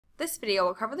This video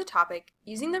will cover the topic,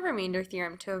 using the remainder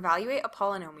theorem to evaluate a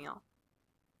polynomial.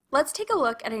 Let's take a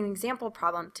look at an example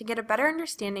problem to get a better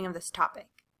understanding of this topic.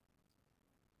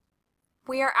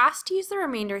 We are asked to use the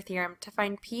remainder theorem to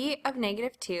find p of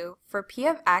negative 2 for p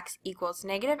of x equals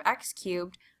negative x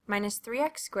cubed minus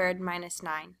 3x squared minus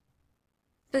 9.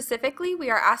 Specifically, we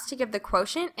are asked to give the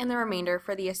quotient and the remainder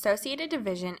for the associated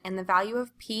division and the value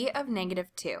of p of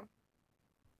negative 2.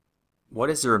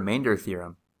 What is the remainder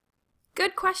theorem?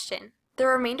 Good question. The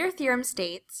remainder theorem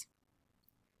states,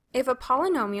 if a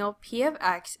polynomial p of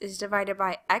x is divided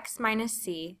by x minus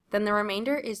c, then the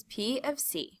remainder is p of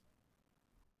c.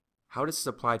 How does this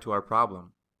apply to our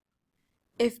problem?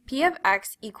 If p of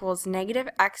x equals negative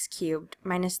x cubed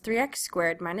minus 3x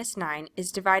squared minus 9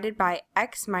 is divided by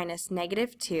x minus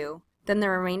negative 2, then the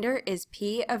remainder is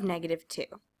p of negative 2.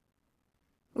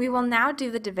 We will now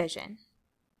do the division.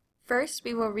 First,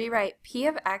 we will rewrite p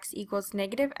of x equals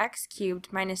negative x cubed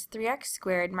minus 3x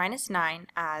squared minus 9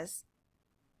 as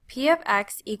p of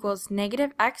x equals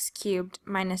negative x cubed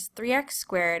minus 3x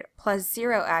squared plus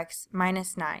 0x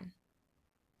minus 9.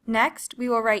 Next, we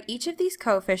will write each of these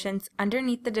coefficients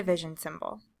underneath the division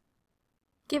symbol.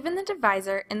 Given the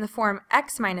divisor in the form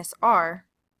x minus r,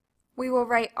 we will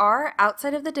write r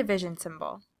outside of the division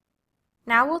symbol.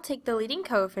 Now we'll take the leading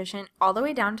coefficient all the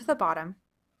way down to the bottom,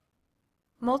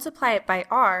 multiply it by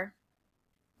r,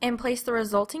 and place the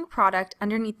resulting product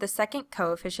underneath the second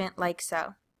coefficient like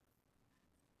so.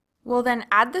 We'll then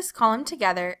add this column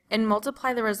together and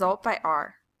multiply the result by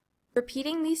r,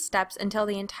 repeating these steps until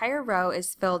the entire row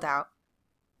is filled out.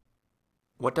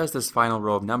 What does this final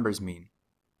row of numbers mean?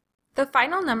 The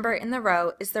final number in the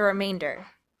row is the remainder,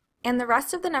 and the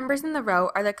rest of the numbers in the row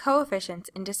are the coefficients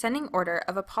in descending order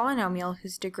of a polynomial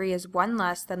whose degree is 1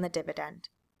 less than the dividend.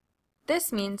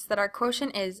 This means that our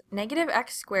quotient is negative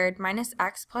x squared minus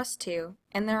x plus 2,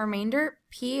 and the remainder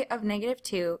p of negative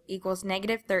 2 equals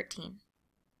negative 13.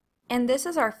 And this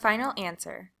is our final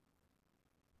answer.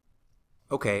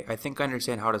 Okay, I think I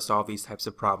understand how to solve these types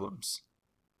of problems.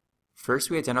 First,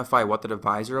 we identify what the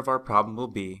divisor of our problem will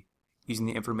be using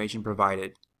the information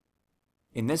provided.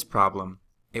 In this problem,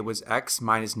 it was x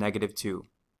minus negative 2.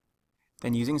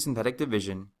 Then using synthetic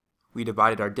division, we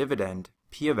divided our dividend,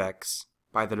 p of x,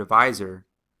 by the divisor,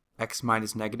 x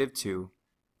minus negative 2,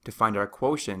 to find our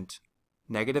quotient,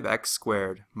 negative x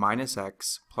squared minus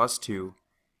x plus 2,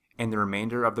 and the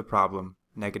remainder of the problem,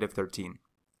 negative 13.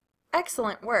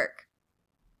 Excellent work!